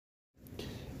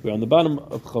We're on the bottom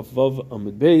of Chavav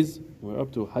Amud Beis. We're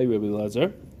up to Hay Rebbe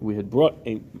Elazar. We had brought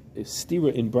a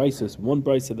stira in Brises, one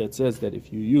Brisa that says that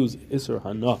if you use Isser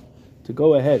Hana to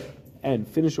go ahead and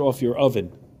finish off your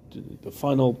oven, the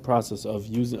final process of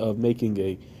making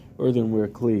a earthenware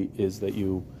kli is that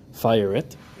you fire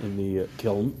it in the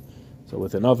kiln. So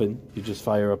with an oven, you just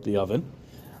fire up the oven.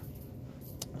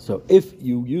 So if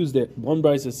you used it, one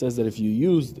Brisa says that if you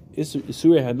used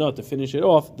Isur Hana to finish it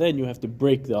off, then you have to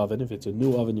break the oven. If it's a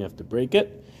new oven, you have to break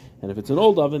it. And if it's an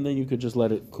old oven, then you could just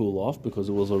let it cool off because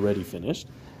it was already finished.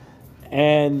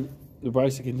 And the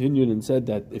Brisa continued and said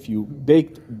that if you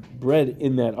baked bread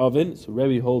in that oven, so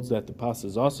Rebbe holds that the pas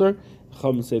is aser,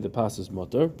 Chum say the pas is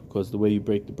mutter, because the way you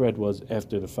break the bread was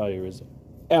after the fire is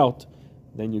out,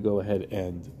 then you go ahead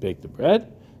and bake the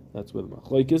bread. That's where the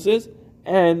machlokes is.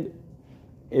 And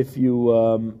if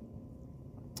you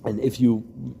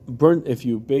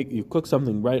cook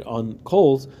something right on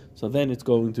coals, so then it's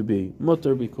going to be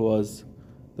mutter because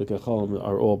the kachalim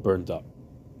are all burnt up.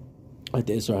 Like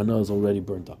the Isser Hana is already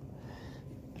burnt up.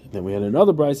 Then we had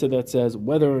another brisa that says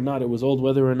whether or not it was old,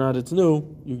 whether or not it's new,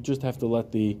 you just have to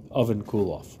let the oven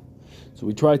cool off. So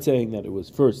we tried saying that it was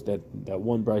first that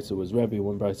one brisa was Rebbe,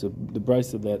 the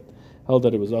brisa that held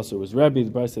that it was also was Rebbe,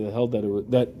 the brisa that held that it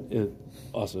was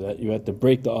also that you had to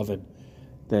break the oven,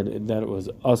 then that it was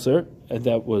Aser, and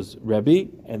that was Rebbe,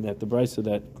 and that the brisa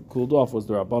that cooled off was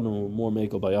the Rabbanim who were more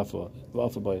mekel by Yafa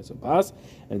by Pas.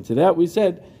 And to that we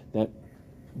said that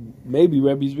maybe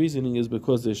Rebbe's reasoning is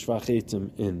because there's shvach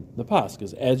eitzim in the pas,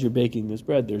 because as you're baking this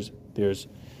bread, there's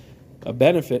a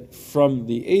benefit from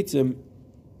the eitzim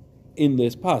in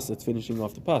this pas that's finishing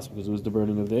off the pas, because it was the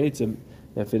burning of the eitzim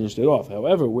that finished it off.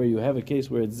 However, where you have a case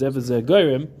where it's zevazeh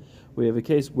goyim, we have a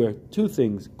case where two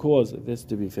things cause this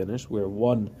to be finished, where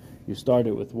one, you start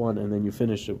it with one and then you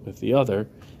finish it with the other,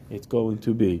 it's going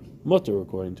to be mutter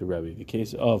according to Rebbe. The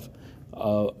case of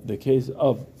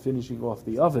finishing off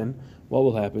the oven, what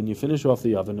will happen? You finish off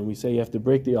the oven and we say you have to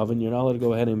break the oven, you're not allowed to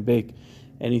go ahead and bake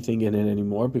anything in it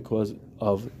anymore because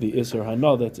of the Isser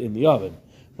Hana that's in the oven.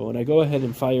 But when I go ahead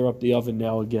and fire up the oven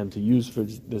now again to use for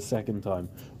the second time,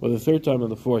 or the third time or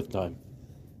the fourth time,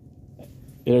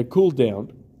 it had cooled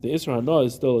down, the Isser Hana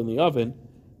is still in the oven,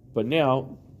 but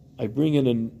now I bring in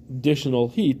an additional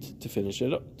heat to finish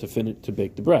it up, to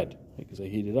bake the bread, because I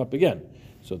heat it up again.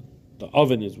 So the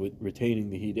oven is retaining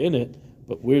the heat in it,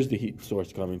 but where's the heat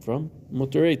source coming from?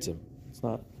 Mutter eitzim. It's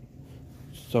not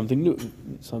something new.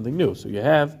 So you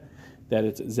have that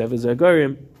it's zevazeh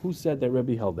goyim. Who said that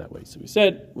Rebbe held that way? So we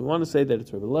said we want to say that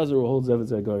it's Rebbe Elazar who holds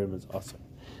zevazeh goyim as aser.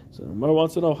 So the Gemara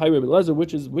wants to know, hi Rebbe Elazar,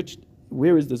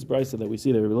 where is this brisa that we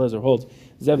see that Rebbe Elazar holds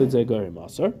zevazeh goyim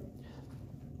aser?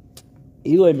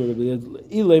 If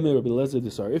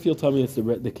you'll tell me it's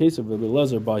the case of Rebbe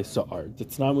Elazar by Sa'ar,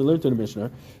 that's not we learned in the Mishnah.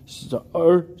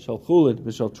 Sa'ar shal chulin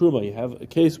v'shal truma. You have a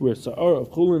case where Sa'ar of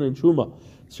chulin and truma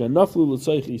shenaflu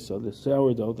l'tzaychi. So the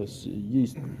sourdough, this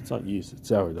yeast, it's not yeast, it's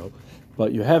sourdough,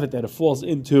 but you have it that it falls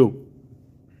into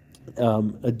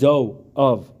a dough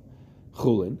of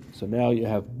chulin. So now you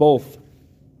have both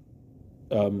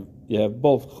chulin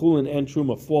and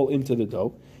truma fall into the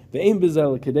dough. Now the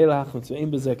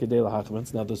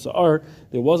Sa'ar,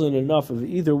 there wasn't enough of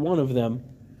either one of them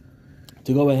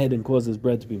to go ahead and cause this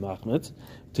bread to be machmetz.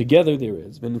 Together there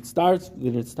is. When it starts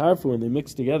when they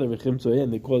mix together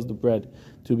and they cause the bread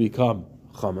to become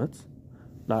chametz,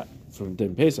 not from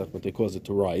Den Pesach, but they cause it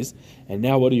to rise. And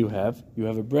now what do you have? You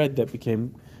have a bread that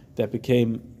became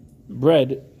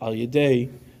bread al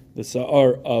yedei, the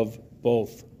Sa'ar of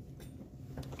both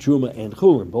truma and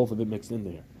chulin, both of it mixed in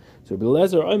there. So Rebbe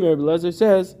Elazar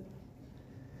says,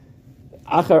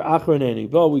 Achar neni,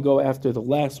 but we go after the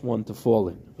last one to fall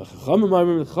in. The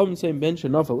Chachamim saying ben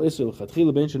shenafal isur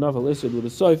l'chatchila ben shenafal isur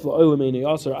l'soif la'olam einei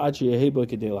aser ad sheyeheba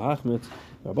kedei lahachmetz.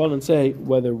 Rabbanan say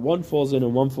whether one falls in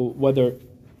and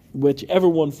whichever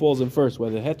one falls in first,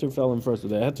 whether the heter fell in first or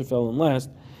the heter fell in last,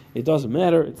 it doesn't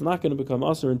matter. It's not going to become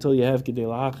aser until you have kedei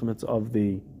lahachmetz of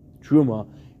the truma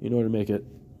in order to make it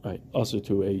right aser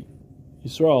to a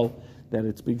Yisrael, that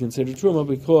it's be considered truma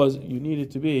because you need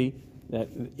it to be that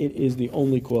it is the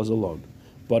only cause alone.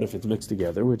 But if it's mixed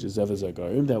together, which is zevazeh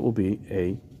goyim, that will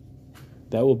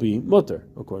be mutter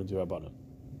according to Rabbanan.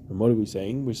 And what are we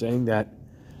saying? We're saying that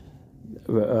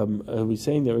Rebbe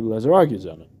Elazar argues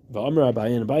on it. V'amar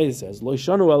Abaye, and Abaye says, Lo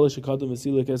shanu ela shekadam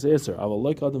v'silik es eser, aval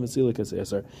lo kadam v'silik es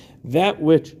eser. That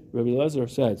which Rebbe Elazar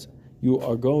says, you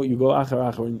go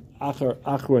achar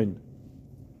achrin,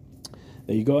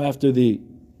 that you go after the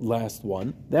last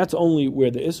one, that's only where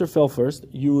the Isser fell first,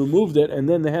 you removed it, and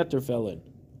then the Heter fell in.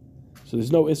 So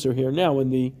there's no Isser here now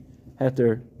when the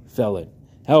Heter fell in.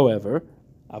 However,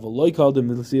 Avaloi called him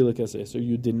the Silik as Isser.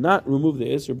 You did not remove the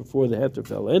Isser before the heter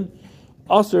fell in.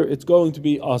 Aser, it's going to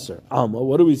be Aser. Alma,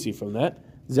 what do we see from that?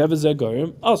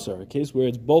 Zevazegarim, Aser. A case where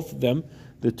it's both of them.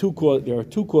 There are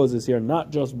two causes here,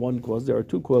 not just one cause. There are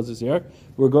two causes here.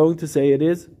 We're going to say it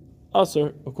is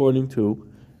Aser according to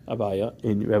Abaya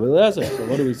in Rebbe Eliezer. So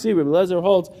what do we see? Rebbe Eliezer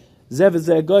holds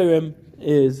Zevazegarim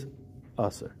is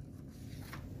Aser.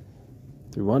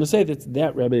 So we want to say that's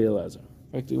that Rebbe Eliezer.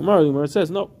 In fact, the Gemara says,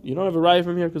 no, you don't have a raya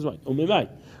from here because why?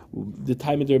 The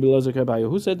time of Rebbe Eliezer Kabaya.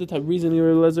 Who said the reason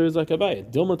Rebbe Eliezer is like Kabaya?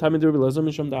 Dilma time of Rebbe Eliezer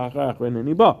misham da'achar achren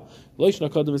eniba. Loishna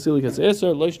kadam v'silik es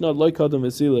eser. Loishna loy kadam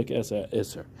v'silik es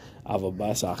eser. Aval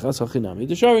ba'asachas hachinami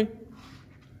d'shari.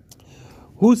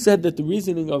 Who said that the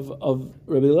reasoning of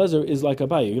Rebbe Eliezer is like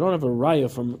Abaya? You don't have a raya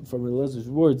from Rebbe Eliezer's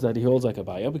words that he holds like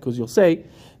Abaya, because you'll say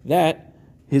that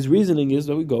his reasoning is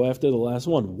that we go after the last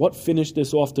one. What finished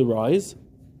this off the rise?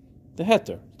 The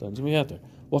heter.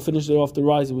 What finished it off the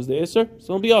rise? It was the Isser,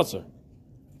 so it'll be Aser.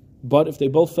 But if they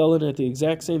both fell in at the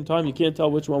exact same time, you can't tell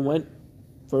which one went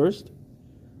first.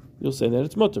 You'll say that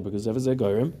it's mutter, because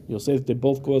Zevazegarim. You'll say that they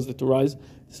both caused it to rise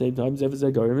at the same time.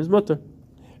 Zevazegarim is mutter.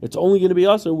 It's only going to be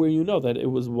Aser where you know that it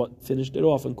was what finished it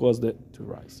off and caused it to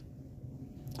rise.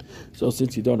 So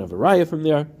since you don't have a raya from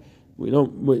there, we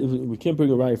can't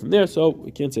bring a raya from there, so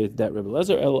we can't say it's that Rebbe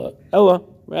Eliezer. Ella,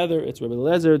 rather it's Rebbe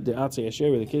Eliezer the Atzei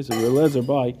Asherah, the case of Rebbe Eliezer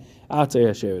by Atzei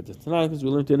Asherah. The Tanakh, because we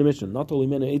learned in the Mishnah, not only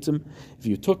mena eitzim, if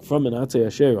you took from an Atzei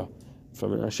Asherah,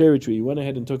 from an Asherah tree, you went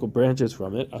ahead and took branches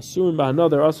from it. Asurin b'hana,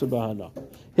 they're asur b'hana.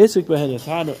 Hisik b'hen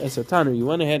esatanu, you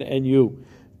went ahead and you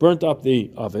burnt up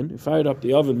the oven, you fired up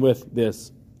the oven with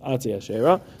this Atzei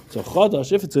Asherah. So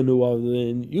chadash, if it's a new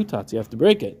oven, yutatz, you have to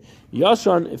break it.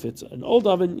 Yashan, if it's an old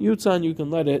oven, yutzan, you can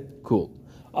let it cool.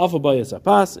 Alpha bayas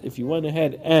apas, if you went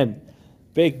ahead and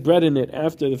baked bread in it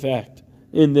after the fact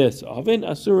in this oven,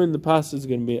 asurin, the pas is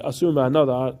going to be asurin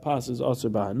b'hana, the pas is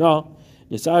asur b'hana.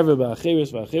 Nisarva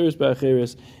b'acheres, v'acheres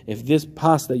b'acheres, if this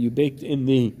pas that you baked in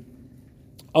the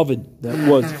oven that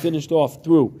was finished off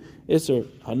through Isser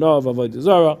Hana of Avodah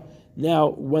Zarah now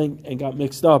went and got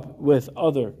mixed up with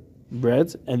other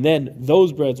breads, and then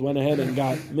those breads went ahead and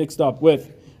got mixed up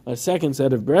with a second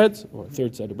set of breads, or a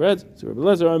third set of breads. So Rebbe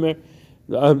Eliezer Omer,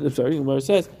 where it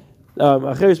says,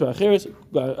 Acheres b'acheres,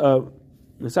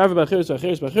 Nisarva b'acheres,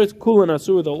 v'acheres b'acheres, Kulan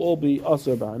Asur, they'll all be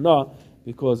Asur b'Hana,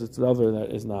 because it's the other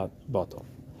that is not Batal.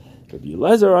 Rebbe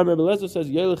Eliezer says,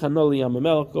 Yelech Hanoli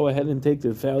Yamamelech, go ahead and take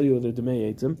the value of the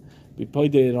Demei Eitzim, be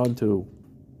paid it onto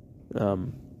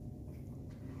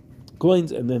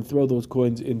coins, and then throw those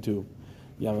coins into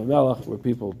Yamamelech, where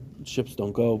ships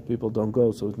don't go, people don't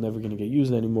go, so it's never going to get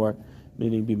used anymore,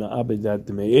 meaning be ma'abed that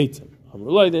Demei Eitzim.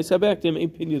 They said back to him,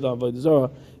 ain't pinyan Avodah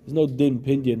Zarah. There's no din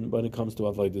pinyan when it comes to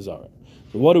Avodah Zarah.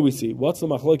 So what do we see? What's the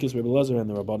machlokes Rebbe Eliezer and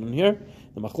the Rabbanan here?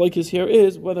 The machlokes here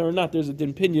is whether or not there's a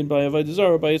din pinyan by Avodah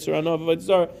Zarah, by Yisra Hana of Avodah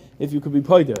Zarah, if you could be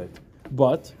paid it.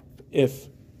 But if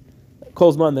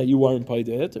calls man that you weren't paid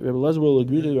it, Rebbe Eliezer will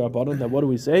agree to the Rabbanan that what do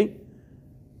we say?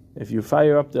 If you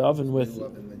fire up the oven with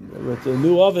a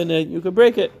new oven, you could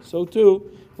break it. So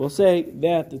too, we'll say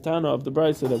that the Tana of the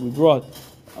Brisa that we brought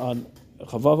on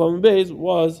Chavav Amud Beis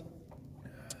was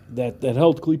that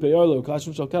held Klipe Yarlo,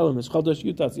 Kashim Shalkelim, Eshchadash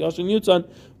Yutatz, Yashin Yutzan,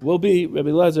 will be Rebbe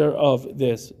Eliezer of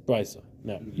this Brisa.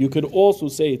 Now, you could also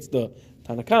say it's the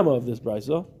Tanakama of this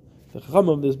Brisa, the Chacham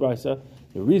of this Brisa.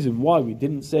 The reason why we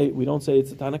don't say it's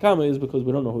the Tanakama is because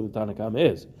we don't know who the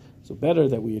Tanakama is. So better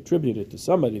that we attribute it to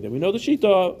somebody that we know the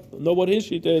Shita, know what his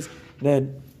Shita is,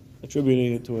 than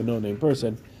attributing it to a no-name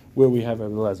person where we have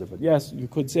Rebbe Eliezer. But yes, you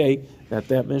could say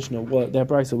that Mishnah, that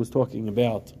Brisa was talking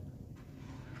about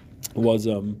was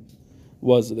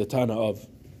the Tana of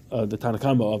the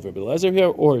Tanakama of Rebbe Eliezer here,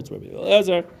 or it's Rebbe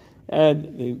Eliezer,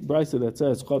 and the Brisa that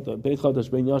says Beit Chadash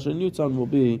Ben Yashin Yutzan will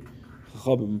be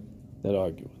Chachamim that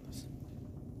argue on this,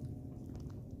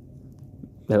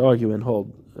 that argue and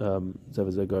hold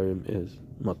Zevazegarim is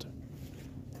mutter.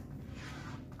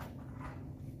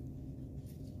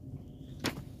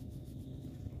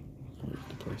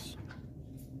 Place.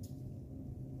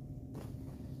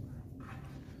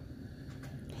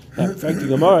 In fact, the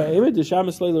Gemara, Emid the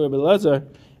Shamas Leila Rebbe Eliezer,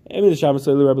 Emid the Shamas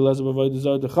Leila Rebbe Eliezer b'Avodah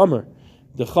Zarah the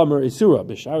Chomer is Surah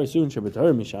b'Shar Isun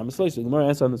Shabbatar Mishamas Leila. The Gemara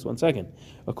answers on this 1 second.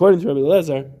 According to Rebbe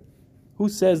Eliezer, who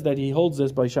says that he holds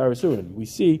this by Shar Isurim? We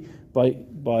see by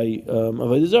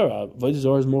Avodah Zarah. Avodah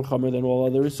Zarah is more Chomer than all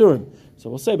other Isurim.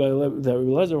 So we'll say that Rebbe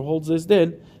Eliezer holds this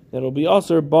din that it will be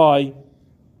Asur by.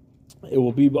 It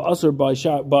will be Asur by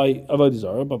Avodah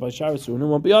Zarah, but by Shar Isurim it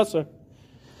won't be Asur.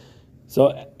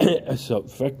 So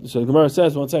the Gemara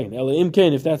says 1 second. Ela Im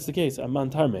Kain, if that's the case, Aman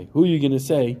Tarmei, who are you going to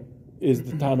say is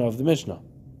the Tana of the Mishnah?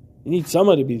 You need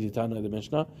somebody to be the Tana of the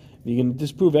Mishnah. If you're going to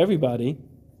disprove everybody,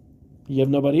 you have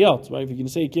nobody else, right? If you're going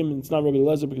to say Kim, it's not Rabbi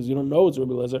Eliezer because you don't know it's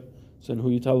Rabbi Eliezer, so then who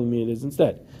are you telling me it is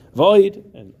instead? Void,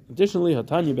 and additionally,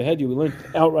 Hatanya Behead, we learned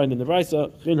outright in the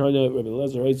Brisa, Chin Hada, Rabbi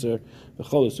Eliezer, Eiser,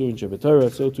 V'chol Asurin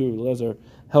Shebetorah, so too Rabbi Eliezer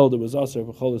held it was Aser,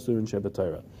 V'chol Asurin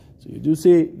Shebetorah. So you do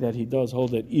see that he does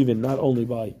hold it even not only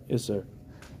by Isser,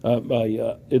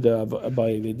 by the din of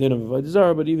Avodah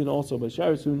Zarah, but even also by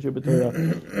Shar Asurin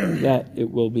Shebetorah, that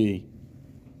it will be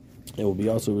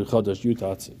also V'chodesh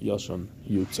Yutatz Yashon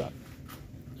Yutzah.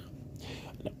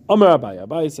 Amar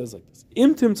Abaye says like this: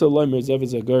 Im timtza loimer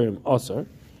zevez agorim aser,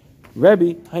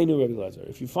 Rebbe hainu Rebbe Eliezer.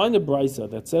 If you find a brisa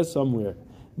that says somewhere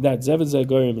that zevez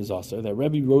agorim is aser, that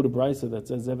Rebbe wrote a brisa that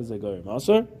says zevez agorim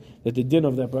aser, that the din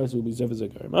of that brisa will be zevez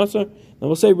agorim aser, then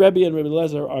we'll say Rebbe and Rebbe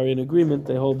Eliezer are in agreement;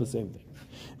 they hold the same thing.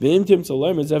 The im timtza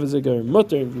loimer zevez agorim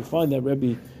mutter. If you find that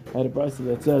Rebbe had a brisa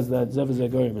that says that zevez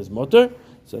agorim is mutter,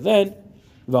 so then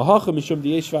v'hacha mishum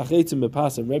di'eshvach eitzim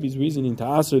bepasam. Rebbe's reasoning to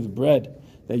aser the bread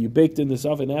that you baked in this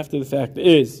oven after the fact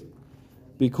is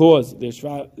because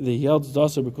he held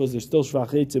dasar because there's still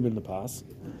shvach eitzim in the pas.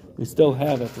 We still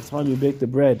have at the time you baked the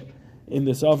bread in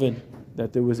this oven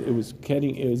that it was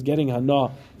getting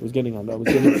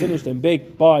finished and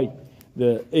baked by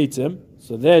the eitzim.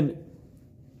 So then,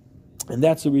 and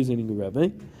that's the reasoning of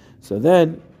Rebbe. So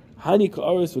then, hani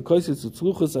ka'aris v'koisis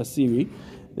utzluchas asiri,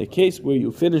 the case where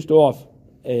you finished off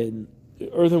in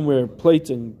earthenware plates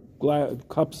and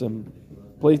cups and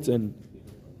plates and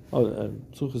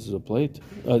tzuchas is a plate.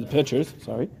 Pitchers,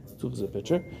 sorry. Tzuchas is a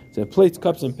pitcher. So plates,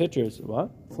 cups, and pitchers. What?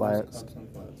 Flasks.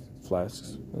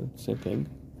 Same thing.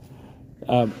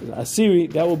 Asiri,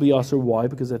 that will be aser. Why?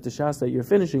 Because at the shas that you're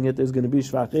finishing it, there's going to be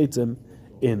shvach eitzim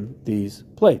in these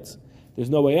plates.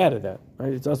 There's no way out of that,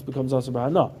 right? It just becomes aser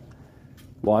b'hana.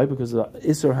 Why? Because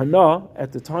iser hana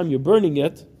at the time you're burning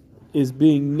it is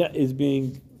being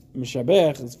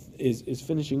mishabech, is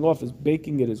finishing off, is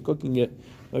baking it, is cooking it,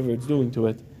 whatever it's doing to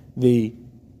it, the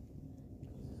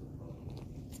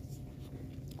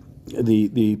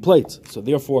plates. So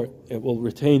therefore, it will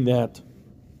retain that.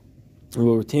 It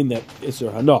will retain that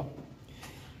iser hana.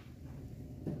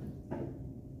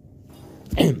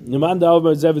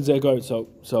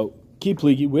 So keep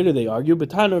pligi. Where do they argue?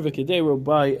 B'taner v'kedera,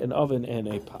 by an oven and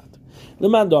a pot. The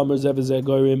mandamar zevazeh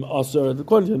gorim aser.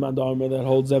 According to the mandamar that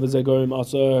holds zevazeh gorim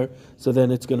aser, so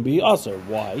then it's going to be aser.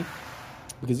 Why?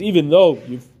 Because even though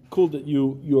you've cooled it,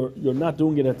 you're not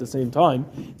doing it at the same time.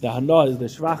 The hana is the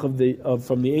shvach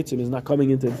from the eitzim is not coming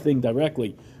into the thing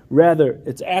directly. Rather,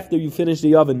 it's after you finish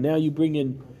the oven. Now you bring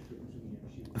in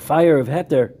fire of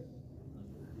heter,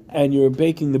 and you're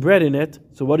baking the bread in it.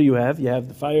 So what do you have? You have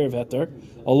the fire of heter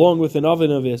along with an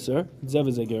oven of iser.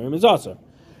 Zevazeh gorim is aser.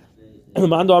 The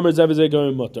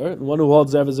one who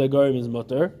holds zevazeh gorim is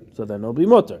mutter, so then it'll be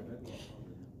mutter.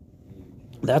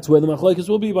 That's where the machlokes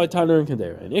will be by Tanur and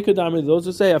Kedera. And Ikadamar, those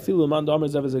who say afilu mandamar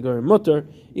zevazeh gorim mutter,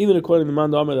 even according to the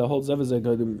mandamar that holds zevazeh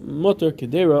gorim mutter,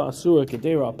 Kedera asura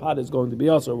Kedera, a pot is going to be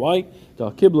asur. Why?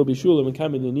 The kibla bishula and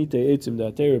kamin nite eitzim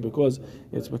da'atera, because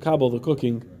it's makabel, the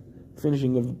cooking,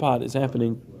 finishing of the pot is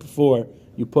happening before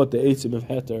you put the eitzim of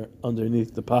heter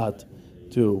underneath the pot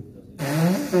to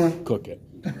cook it.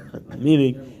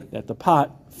 Meaning that the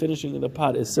pot, finishing of the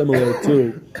pot, is similar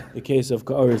to the case of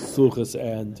ka'aris, tzuchas,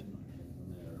 and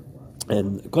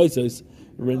koisos,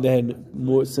 and then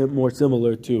more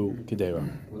similar to kedera,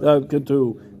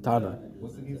 to tana.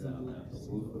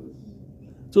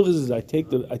 Tzuchas is I take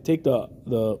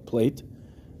the plate,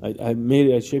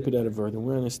 I shape it out of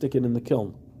earthenware, and I stick it in the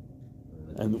kiln.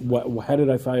 And how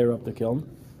did I fire up the kiln?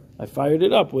 I fired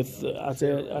it up with a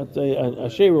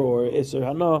shera or iser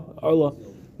hana, arla,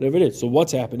 whatever it is. So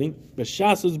what's happening? The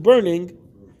shas is burning.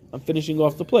 I'm finishing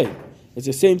off the plate. It's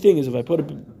the same thing as if I put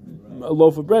a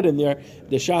loaf of bread in there.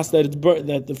 The shas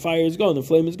that the fire is going, the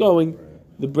flame is going,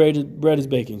 the bread is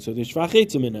baking. So there's shvach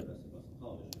eitzim in it.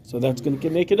 So that's going to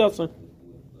make it up.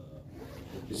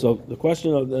 So the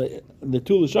question of the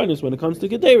two lashonos when it comes to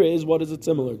kedera is, what is it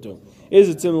similar to? Is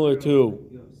it similar to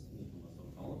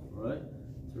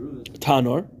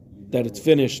tanor, that it's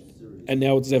finished and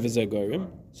now it's zevazeh gorim?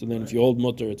 So then if you hold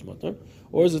mutter, it's mutter.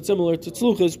 Or is it similar to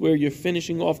tzluchas, where you're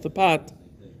finishing off the pot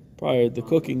prior, the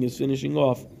cooking is finishing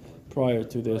off prior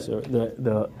to this, or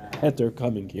the heter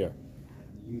coming here?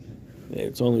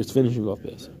 It's finishing off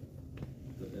this.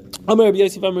 Amar Rabbi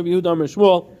Yosef, Amar Rabbi Yehuda, Amar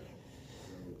Shmuel.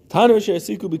 If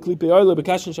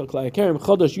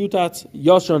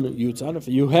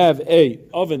you have a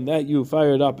oven that you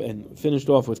fired up and finished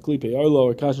off with klipe arlo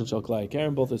or kashan shal klai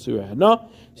keren, both asura hana.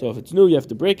 So if it's new, you have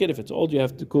to break it. If it's old, you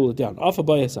have to cool it down. Afa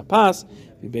bayas apas.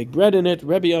 If you bake bread in it,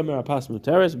 Rebbe Omer apas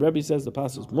muteres. Rebbe says the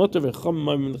pas is muter.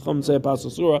 V'chum say apas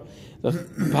asura. The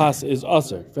pas is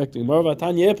aser. Affecting marva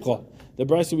tanya epcha. The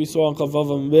brisa we saw on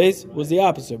Chavav Beis was the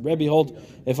opposite. Rebbe hold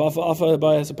if afa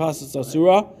bayas apas is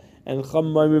asura. And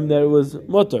Chum that it was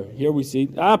mutter. Here we see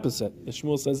the opposite. The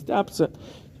Shmuel says the opposite.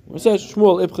 It says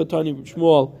Shmuel Ibchatani.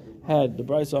 Shmuel had the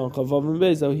brisa on Chavav and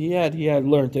Beis that he had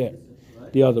learned it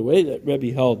the other way, that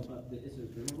Rebbe held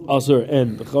Asur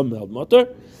and the Chum held mutter.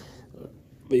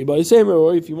 But by the same,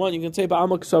 or if you want, you can say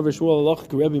Ba'amak Savar Shmuel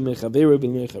Halacha Rebbe Mechaver Rebbe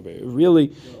Mechaver.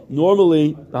 Really,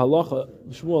 normally the halacha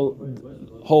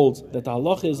Shmuel holds that the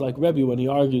halacha is like Rebbe when he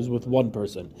argues with one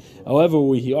person. However,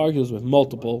 when he argues with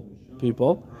multiple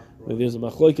people, where there's a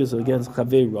machlokes against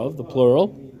Chavei Rav, the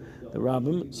plural, the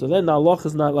Rabbim, so then the halacha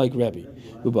is not like Rebbe.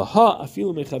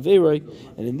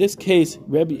 And in this case,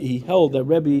 Rebbe, he held that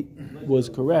Rebbe was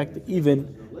correct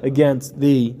even against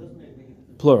the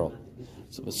plural.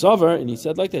 So the Savar, and he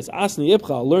said like this: Asni Ibcha,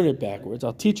 I'll learn it backwards,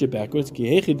 I'll teach it backwards, so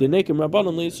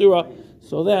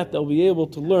that they'll be able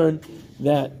to learn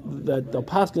that the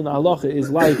paskin halacha is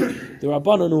like the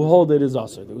Rabbanon who hold it is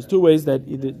aser. There's two ways to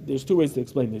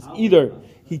explain this. Either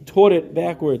he taught it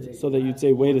backwards so that you'd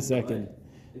say, wait a second,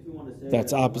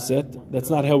 that's opposite. That's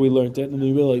not how we learned it. And then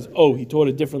you realize, oh, he taught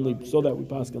it differently so that we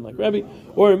paskin like Rebbe.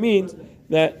 Or it means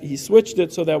that he switched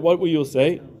it so that what will you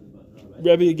say?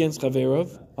 Rebbe against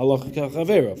Chaverov, halacha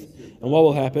Chaverov. And what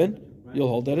will happen? You'll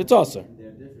hold that it's aser.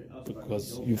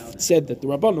 Because you've said that the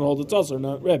Rabbanon hold it's aser,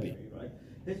 not Rebbe.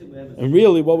 And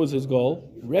really, what was his goal?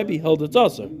 Rebbe held it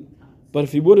aser. But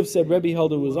if he would have said Rebbe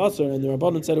held it was aser and the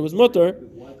Rabbanon said it was mutter,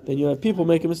 then you have people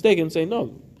make a mistake and say,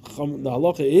 no, the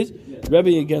halacha is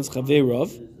Rebbe against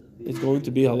Chaverov. It's going to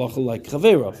be halacha like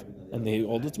Chaverov, and they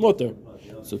hold it's mutter.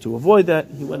 So to avoid that,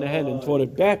 he went ahead and taught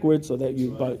it backwards so that you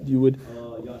would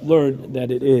learn that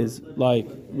it is like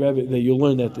Rebbe, that you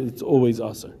learn that it's always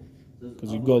aser.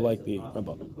 Because you go like the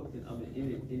Rabbanon.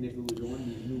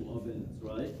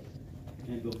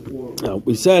 Now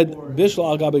we said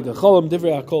Bishla agabe gacholim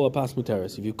divrei hakol pas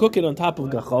muteres. If you cook it on top of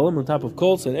gacholim, on top of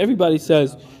coals, and everybody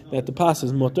says that the pas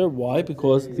is muter. Why?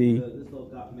 Because the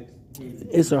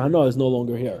Isser Hana is no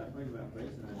longer here.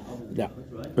 Now,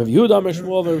 Rav Yehuda Amar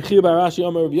Shmuel, Rav Chiya bar Rashi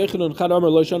Amar Rav Yochanan Chad Amar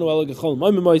Lo Shanu Ela Gacholim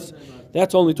Ma'imimois.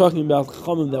 That's only talking about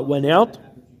gacholim that went out.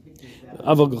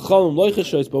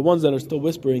 But ones that are still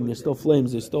whispering, there's still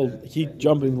flames, there's still heat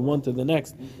jumping from one to the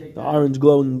next. The orange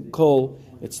glowing coal,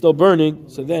 it's still burning,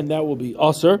 so then that will be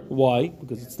aser. Why?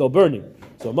 Because it's still burning.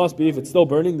 So it must be, if it's still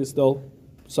burning, there's still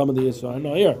some of the Yisrael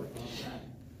not here.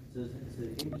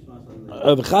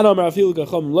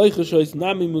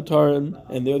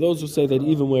 And there are those who say that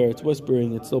even where it's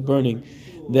whispering, it's still burning,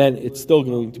 then it's still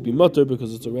going to be mutter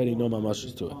because it's already no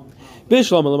mamashis to it. I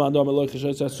understand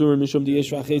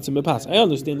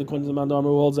the Kohen Mandar who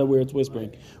holds that where it's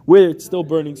whispering, where it's still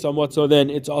burning somewhat, so then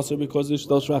it's also because there's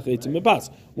still shvach mepas.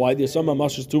 Why? There's some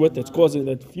mamashis to it that's causing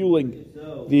that, fueling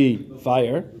the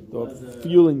fire, or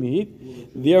fueling the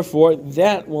heat. Therefore,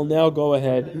 that will now go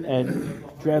ahead and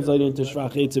translate into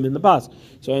shvach etzim in the past.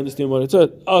 So I understand what it's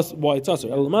why it's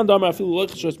aser. And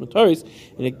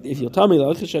if you'll tell me that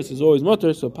l'cheshes is always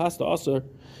mutter, so pasta aser,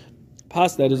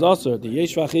 pasta that is aser, the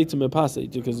yesh shvach etzim and pasta,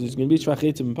 because there's going to be shvach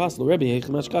etzim and pasta. Rebbe,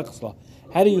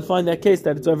 how do you find that case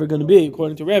that it's ever going to be,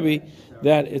 according to Rebbe,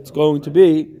 that it's going to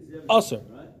be aser?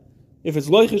 If it's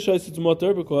l'cheshes, it's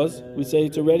mutter because we say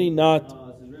it's already not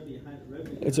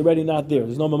there.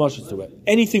 There's no mamashis to it.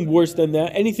 Anything worse than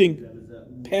that, anything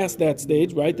past that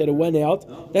stage, right, that it went out,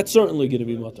 that's certainly going to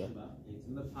be mutter.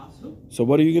 So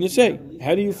what are you going to say?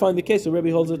 How do you find the case that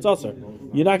Rebbe holds it's aser?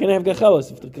 You're not going to have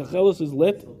gachelis. If the gachelis is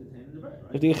lit,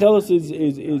 if the gachelis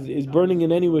is burning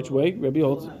in any which way, Rebbe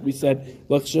holds, we said,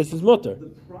 l'cheshes is mutter.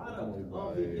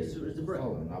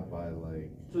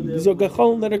 These are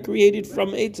gacholim that are created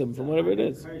from etzim, from whatever it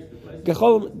is.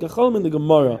 Gacholim in the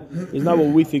Gemara is not what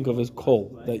we think of as coal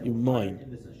that you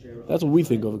mine. That's what we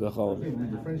think of gacholim. We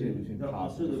differentiate between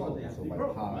pas and coal. So by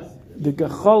pas, the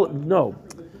gacholim, no.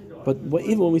 But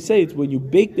even when we say it's when you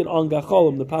baked it on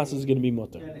gacholim, the pas is going to be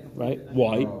mutter, right?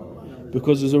 Why?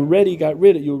 Because you already got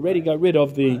rid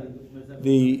of the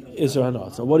Isser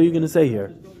Hana. So what are you going to say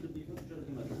here?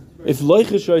 If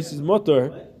loicheshois is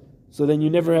mutter, so then you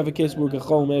never have a case where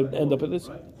gacholim end up at this.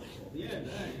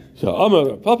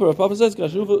 So Papa says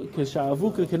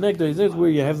Kashavuka connector. He says where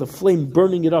you have the flame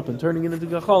burning it up and turning it into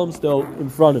gacholim still in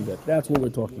front of it. That's what we're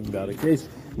talking about. A case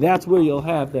that's where you'll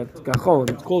have that kacholim.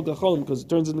 It's called kacholim because it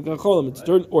turns into kacholim. It's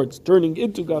turning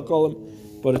into kacholim,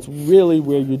 but it's really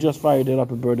where you just fired it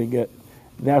up and burning it.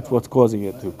 That's what's causing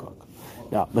it to cook.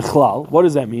 Now, mechlal, what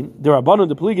does that mean? The Rabbanon,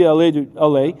 the Pligi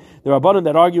alei, the Rabbanon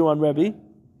that argue on Rebbe,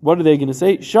 what are they going to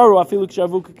say? Sharu afilu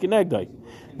kshavuka kinegdai.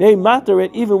 They matter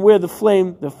it even where the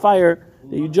flame, the fire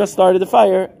that you just started the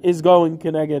fire is going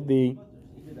kineged the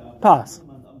pas.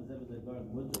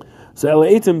 So how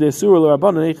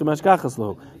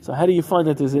do you find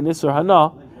that there's an Isser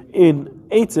Hana in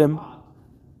Eitzim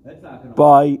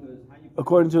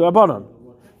according to Rabbanon?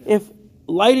 If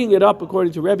lighting it up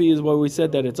according to Rebbe is where we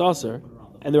said that it's Aser,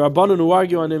 and the Rabbanon who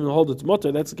argue on him and hold it's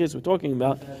Mutter, that's the case we're talking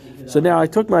about. So now I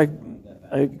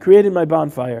created my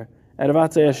bonfire out of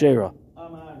Atzei Asherah.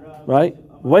 Right?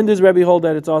 When does Rebbe hold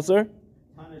that it's Aser?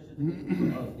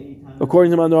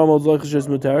 According to Mandoram Lochishas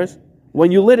Muteris.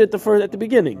 When you lit it at the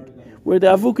beginning, where the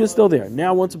avuk is still there.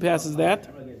 Now, once it passes that,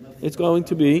 it's going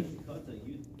to be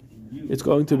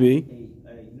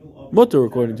mutter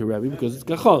according to Rabbi because it's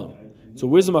kacholim. So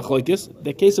where's the machlokes?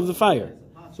 The case of the fire.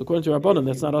 So according to Rabbanan,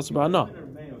 that's not asur b'hana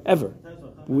ever.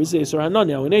 But we say asur hana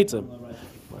now in eitzim.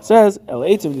 It says el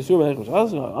eitzim disur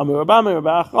b'nechus. Amir Rabba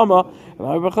Achama.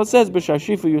 Rabbi says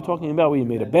b'shashifu. You're talking about where you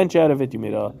made a bench out of it, you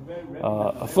made a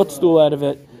footstool out of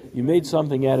it. You made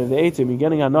something out of the eitzim. You're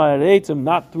getting hana out of the eitzim,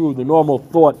 not through the normal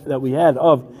thought that we had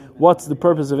of what's the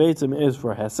purpose of eitzim is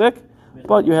for hesek,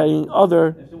 but you're having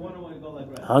other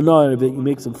hana out of it. You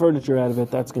make some furniture out of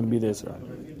it. That's going to be this. The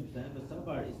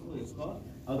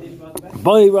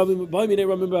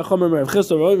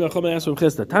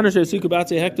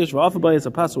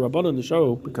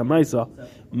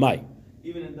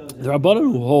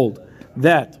Rabbanan who hold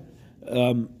that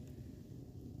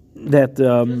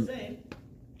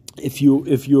if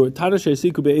you're Tanashe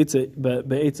Siku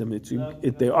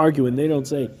be'etzim, they argue and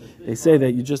they say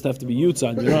that you just have to be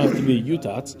Yutzan, you don't have to be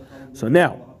Yutats. So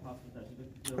now,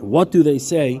 what do they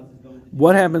say?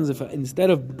 What happens if instead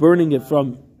of burning it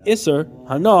from Isser,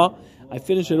 Hana, I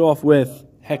finish it off with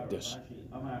Hektish?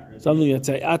 Something that's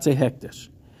Atze Hektish.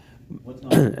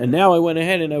 And now I went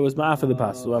ahead and I was ma'af of the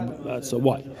pas. So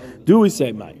what? Do we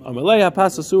say my? Amalei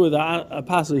ha'pasa surah the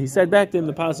pasa. He said back to him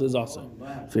the pasa is awesome.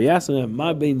 So he asked him,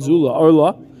 Ma bein zula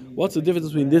arla. What's the difference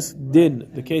between this din,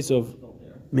 the case of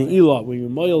me'ilah, where you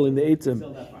moil in the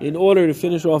eitzim, in order to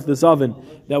finish off this oven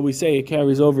that we say it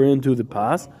carries over into the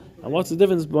pas, and what's the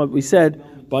difference? What we said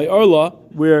by arla,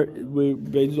 where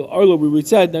we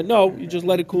said that no, you just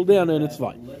let it cool down and it's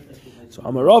fine. So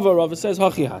Rava says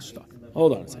hachi hashta.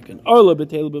 Hold on a second. Arla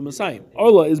b'teil b'masayim.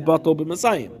 Arla is batal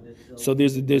b'masayim. So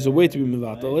there's a way to be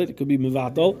mevatel. It could be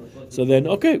mevatel. So then,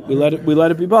 okay, we let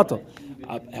it be batal.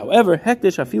 However,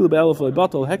 hektish afilu be'elef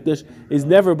batal. Hektish is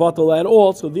never batal at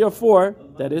all. So therefore,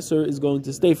 that isur is going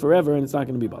to stay forever, and it's not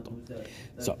going to be batal.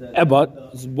 So,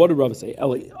 but what did Rava say?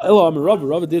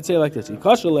 Rava did say like this.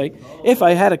 If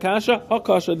I had a kasha,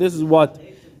 this is what.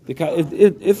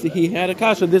 If he had a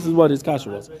kasha, this is what his kasha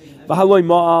was.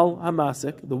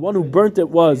 The one who burnt it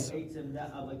was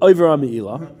over a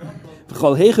me'ilah.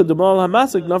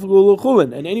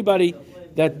 And anybody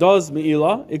that does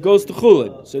me'ilah, it goes to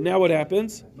chulin. So now what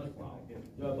happens?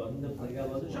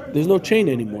 There's no chain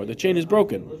anymore. The chain is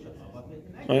broken,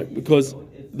 right? Because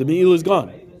the me'ilah is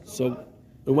gone. So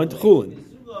it went to chulin.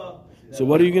 So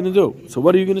what are you going to do? So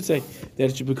what are you going to say?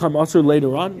 That it should become asur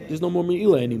later on? There's no more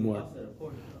me'ilah anymore.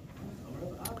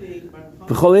 Now,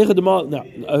 the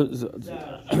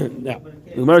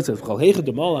Gemara says,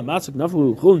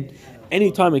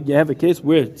 anytime you have a case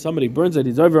where somebody burns it,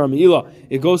 he's over on me'ilah,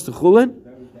 it goes to chulin.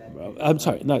 I'm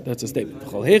sorry, no, that's a statement.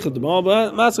 In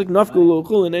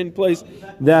any place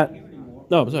that,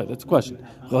 no, I'm sorry, that's a question.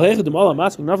 So Amar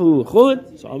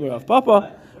Rav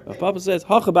Papa says,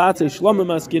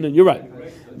 you're right.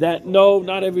 That no,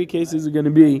 not every case is going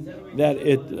to be that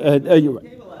it. You're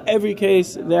right. Every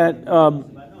case that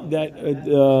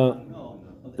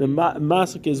the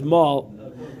masak is mal,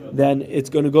 then it's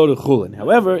going to go to chulin.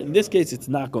 However, in this case, it's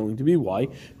not going to be. Why?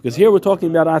 Because here we're talking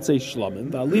about atzei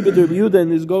shlomim. V'aliba to Rabbi Yehuda,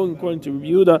 and is going according to Rabbi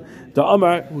Yehuda, the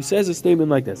Amar, who says a statement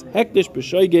like this: Hektish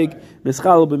b'shoygeg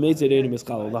mischal b'meitzed einu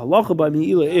mischal. The halacha by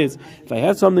me'ilah is if I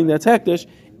have something that's hektish,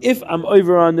 if I'm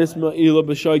over on this me'ilah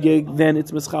b'shoygeg, then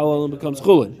it's mischal and becomes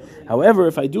chulin. However,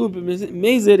 if I do it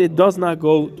b'meitzed, it does not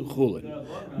go to chulin.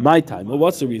 My time. Well,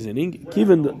 what's the reasoning?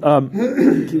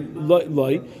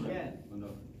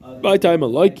 My time,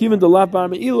 like even the lap bar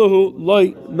me'ilahu,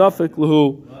 like nafik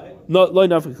lahu, not like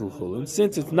nafik lahu. And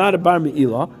since it's not a bar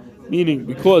me'ilah, meaning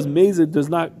because mezid does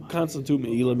not constitute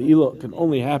me'ilah, me'ilah can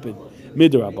only happen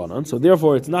midrabanan. So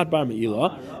therefore, it's not bar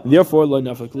meila. Therefore, lo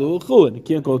nafek chulin. It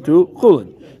can't go to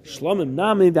chulin. Shlamim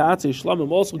nami da'atze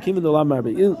shlamim also given the bar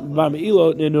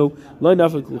meila nenu lo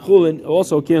nafek chulin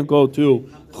also can't go to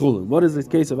chulin. What is the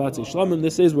case of atze shlamim?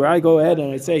 This is where I go ahead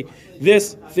and I say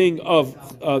this thing of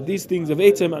these things of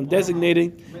eitzim. I'm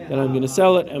designating that I'm going to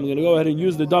sell it. I'm going to go ahead and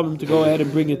use the damim to go ahead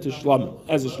and bring it to shlamim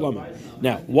as a shlamim.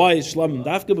 Now, why is shlamim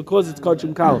dafka? Because it's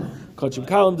kachim kalam. Kachim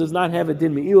kalam does not have a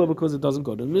din meila because it doesn't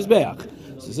go to the mizbeach.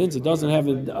 So since it doesn't have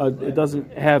a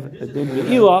din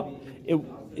meila,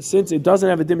 since it doesn't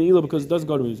have a din meila because it doesn't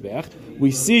go to mizbeach,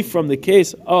 we see from the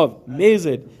case of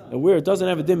mezid that where it doesn't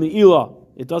have a din meila,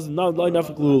 it doesn't not enough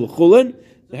chulin.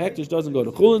 The hektish doesn't go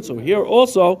to chulin. So here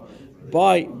also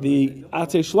by the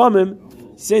atze shlamim,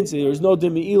 since there is no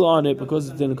din meila on it because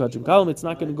it's in a kachim kalam, it's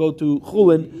not going to go to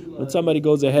chulin when somebody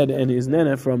goes ahead and is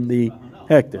nena from the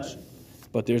hektish.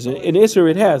 But there's an isser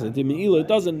it has, a din meila it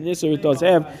doesn't, an isser it does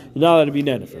have, you're not allowed to be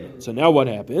nena from it. So now what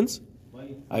happens?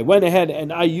 I went ahead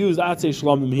and I used atze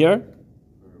shlamim here,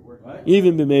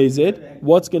 even b'mezid,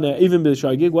 even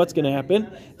b'shagig, what's gonna happen?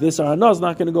 This arana is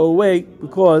not gonna go away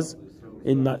because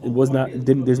there's no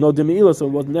din meila, so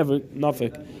it was never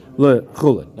nafik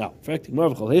chulin. Now,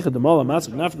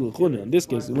 in this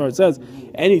case, where it says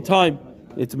anytime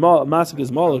it's masik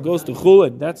is mal, it goes to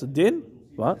chulin. That's a din.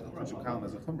 What?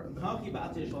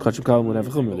 Kachim kalam would have a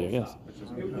chumrah there. Yes.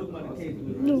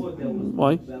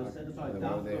 Why?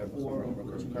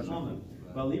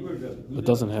 It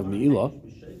doesn't have meila.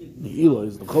 Meila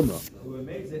is the chumrah.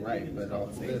 Right, but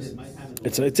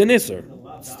it's an isser.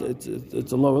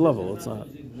 It's a lower level. It's not.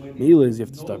 Meila is you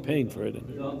have to start paying for it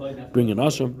and bring an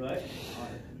ashram.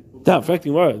 Now, in fact, the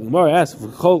Gemara asks, the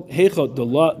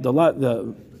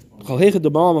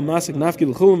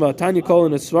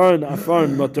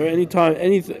anytime,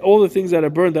 all the things that are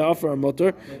burned that offer are mutter,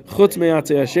 except for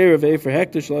atzei ashera,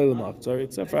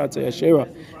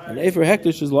 and efer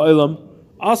hektish is la'ilam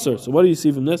aser. So what do you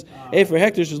see from this? Efer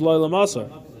hektish is la'ilam aser.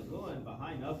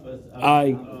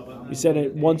 You said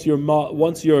it once your mal, the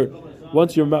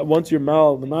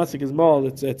masik is mal,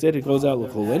 that's it. It goes out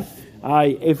l'chulin.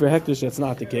 Efer hektish, that's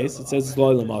not the case. It says it's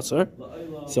la'ilam aser.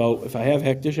 So if I have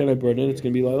hektish and I burn it, it's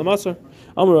going to be la'ilam aser.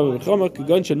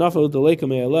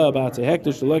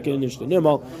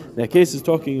 That case is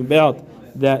talking about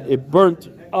that it burnt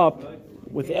up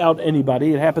without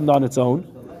anybody. It happened on its own.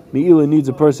 Me'ila needs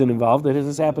a person involved. It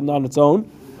has happened on its own.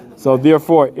 So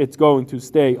therefore, it's going to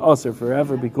stay aser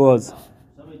forever because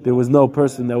there was no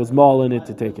person that was mal in it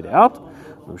to take it out.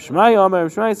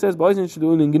 Shmai says,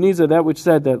 that which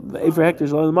said that the Efer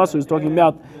Hektish La'ilam Aser is talking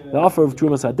about the offer of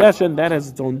Trumas Hadeshen. That has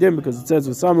its own din because it says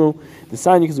V'samu, the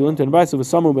sign is going to advise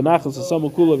V'samu Benachos,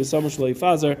 V'samu Kula, V'samu Shloi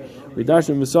Fazer,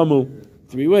 V'dashim V'samu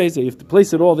 3 ways. You have to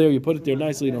place it all there, you put it there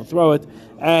nicely, you don't throw it,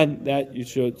 and that you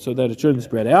should, so that it shouldn't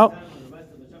spread out.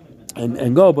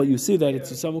 And go, but you see that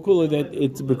it's a samukula, that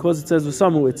it's because it says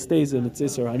v'samu, it stays in its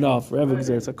isser hanaf forever because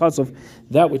it's a katsov.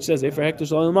 That which says efer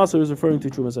hektish la'ilam aser is referring to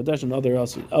Trumas Hadesh and other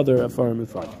afarim in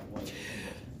front.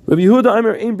 Rabbi Yehuda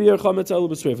Amar ein biur chametz elu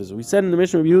b'sreifa. So we said in the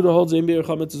Mishnah, Rabbi Yehuda holds ein biur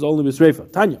chametz is only b'sreifa.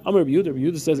 Tanya Amar Rabbi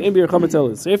Yehuda says ein biur chametz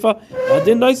elu b'sreifa. I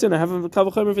didn't nicer, and I have a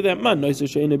kavachamer for that man. Nicer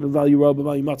she'ein ben value ra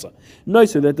b'value matzah.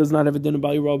 Nicer that does not have a din of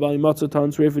value ra b'value matzah.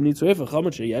 Tan sreifa needs sreifa.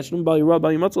 Chametz she'yesh no value ra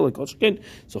b'value matzah like kol sheken.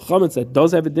 So chametz that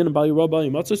does have a din of value ra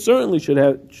b'value matzah certainly should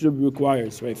require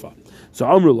sreifa. So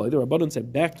Amrullah, the Rabbanan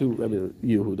said back to Rabbi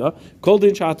Yehuda, Kol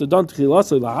din sha'ata dan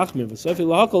tchilasei la'achmir v'sefi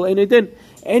la'akol any din.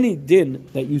 Any din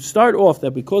that you start off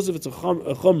that because of it's a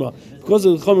chumrah, because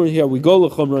of the chumrah here we go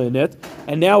l'chumrah in it,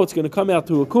 and now it's going to come out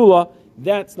to a kula.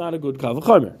 That's not a good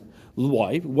kavachomer.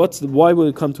 Why? Why would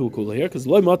it come to a kula here? Because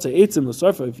loy matzah eitzim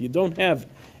l'sarfa. If you don't have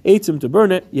eitzim to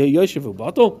burn it, yoshev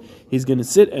u'batel, he's going to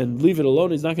sit and leave it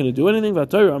alone. He's not going to do anything. The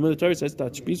Torah says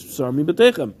tachbis sarmi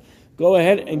b'techem. Go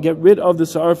ahead and get rid of the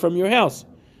sar from your house.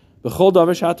 Any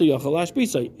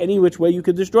which way you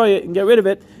could destroy it and get rid of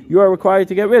it, you are required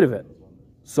to get rid of it.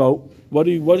 So,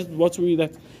 what's really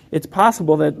that? It's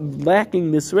possible that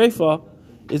lacking this reifa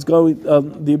is going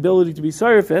the ability to be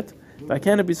sarifit. If I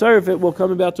cannot be sarifit, will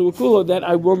come about to a kula that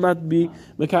I will not be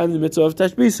mekayim the mitzvah of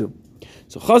tashbisu.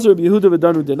 So Chazar Rabbi Yehuda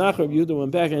v'danu denach. Rabbi Yehuda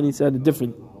went back and he said a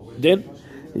different din.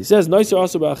 He says nicer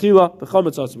also b'achila, the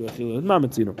chametz also b'achila.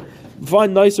 Mamatzino. We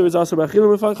find nicer is also b'achila.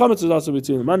 We find chametz is also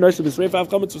b'achila. Man nicer b'sreifa, have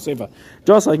chametz b'sreifa.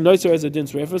 Just like nicer has a din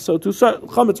sreifa, so too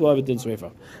chametz will have a din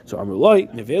sreifa. So Amrullah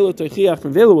nevela teichiach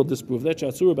nevela will disprove that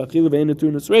shatzura b'achila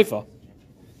ve'enetun sreifa.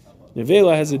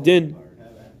 Nevela has a din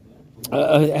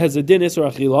isur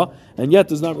achila and yet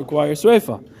does not require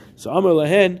sreifa. So Amr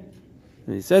lahen.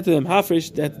 And he said to them,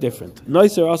 Hafresh, that's different.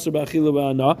 Noiser asur ba'achilu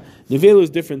ba'ana. Nevelu is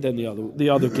different than the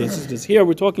other cases. Because here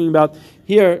we're talking about,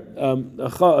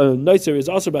 Noiser is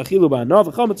asur ba'achilu ba'ana,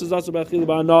 v'chametz is asur ba'achilu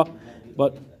ba'ana,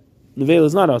 but Nevelu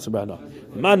is not asur ba'ana.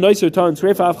 Man Noiser ta'an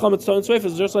sreifa, av chametz ta'an sreifa,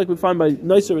 is just like we find by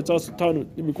Noiser, it's also ta'an,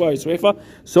 it requires sreifa,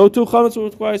 so too chametz will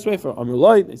require sreifa.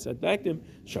 Amrulai, they said back to him,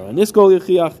 Shara niskol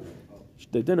yichiach,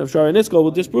 the din of Shara Niskol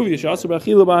will disprove you. It's also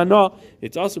b'achilu ba'ana,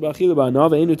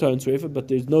 ve'enu ta'an sreifa, but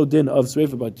there's no din of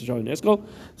sreifa by Shara Niskol.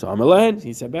 So Amalahan,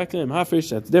 he said back to him,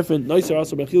 Hafresh, that's different. Noiser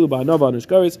also b'achilu ba'ana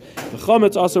v'anishkaris. The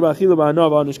chametz also b'achilu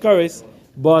ba'ana v'anishkaris,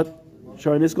 but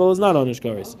Shara Niskol is not on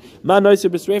Ishkaris. Man Noiser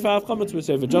b'sreifa, av chametz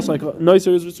b'sreifa. Just like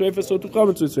Noiser is b'sreifa, so too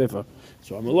chametz b'sreifa.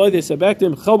 So Amaloi, they said back to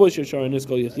him, Chabosh Shara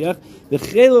Niskol yichiach. The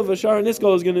chel of a Shara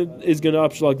Niskol is gonna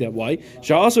upshlag that. Why?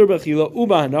 Sha'asur b'achila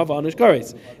u'bahana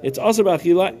v'anishkaris. It's asur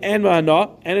b'achila and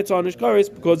mahana, and it's on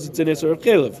Ishkaris because it's an isur of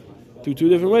chelev. Two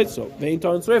different ways. So ve'in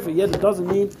ta'an sreifa, yet it doesn't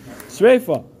mean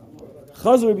sreifa.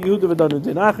 Chazur b'Yehuda v'danu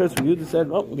din achas. Yehuda said,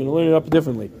 we're going to learn it up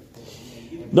differently.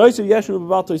 Noiser yeshnu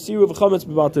b'bal toisiru v'chametz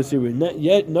b'bal toisiru.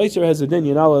 Noiser has a din,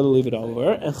 you're not allowed to leave it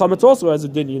over, and chametz also has a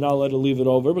din, you're not allowed to leave it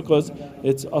over because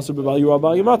it's asur b'bal yura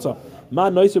b'al yimatzah.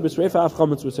 Man noiser b'sreifa, af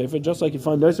chametz b'sreifa. Just like you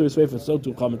find noiser b'sreifa, so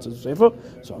too chametz b'sreifa.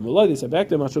 So Amalai, they said back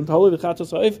to him, Hashem talei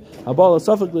v'chatos ha'oif, habal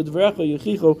ha'safek l'dverecha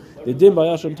yichicho, the din by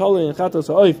Hashem talei and chatos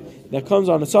ha'oif that comes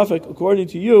on a suffix, according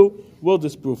to you, will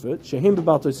disprove it. Shehim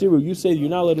b'bal toisiru, you say you're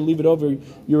not allowed to leave it over,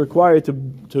 you're required to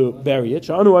bury it.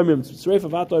 Sha'anu oimim b'sreifa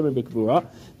v'ato oimim b'kvura.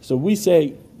 So we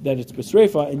say that it's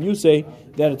b'sreifa, and you say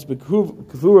that it's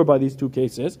b'kvura by these two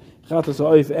cases, chatos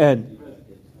ha'oif and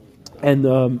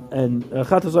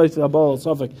chatos ha'oif habal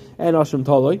ha'safek and Hashem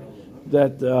talei,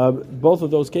 that both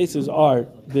of those cases are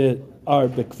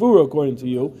bekvura according to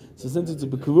you. So since it's a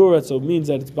bekvura, so it means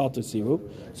that it's bal tosiru.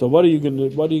 So what are you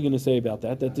going to say about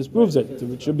that? That disproves it.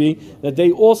 It should be that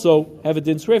they also have a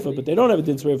din sreifa, but they don't have a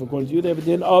din sreifa according to you. They have a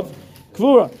din of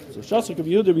kvura. So Shasuk of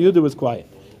Yehuda was quiet.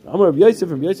 Amar of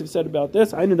Yosef, and Yosef said about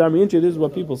this, this is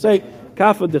what people say,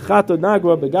 Kafa dechato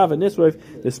nagra begava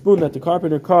nisref, the spoon that the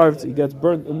carpenter carves, he gets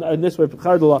burnt, nisref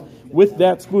chardala, with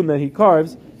that spoon that he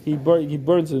carves, he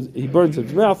burns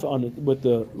his mouth on it with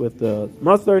the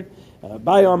mustard.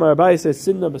 Abai Amar Abai says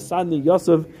Sinna Basadni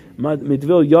Yosef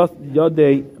Midvil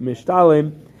Yodei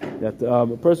Mishtalem, that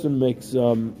a person makes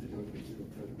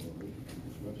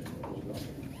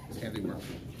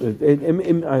I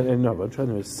know, I'm trying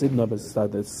to Sidna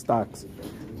Basad, that's stocks.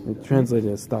 It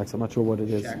translated as stocks. I'm not sure what it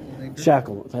is.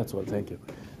 Shackle. That's what. Thank you.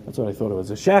 That's what I thought it was.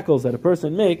 The shackles that a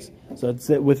person makes. So it's,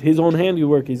 with his own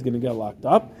handiwork, he's going to get locked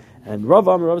up. And Rav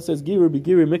says, "Giru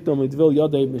b'giru mikdom lidvil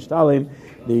yodei mishtalem."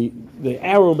 The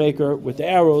arrow maker with the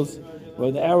arrows,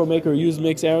 or the arrow maker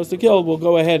makes arrows to kill, will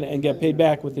go ahead and get paid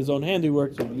back with his own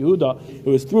handiwork. So Yehuda, it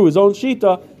was through his own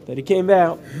shita that he came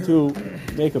out to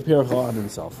make a pircha on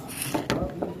himself.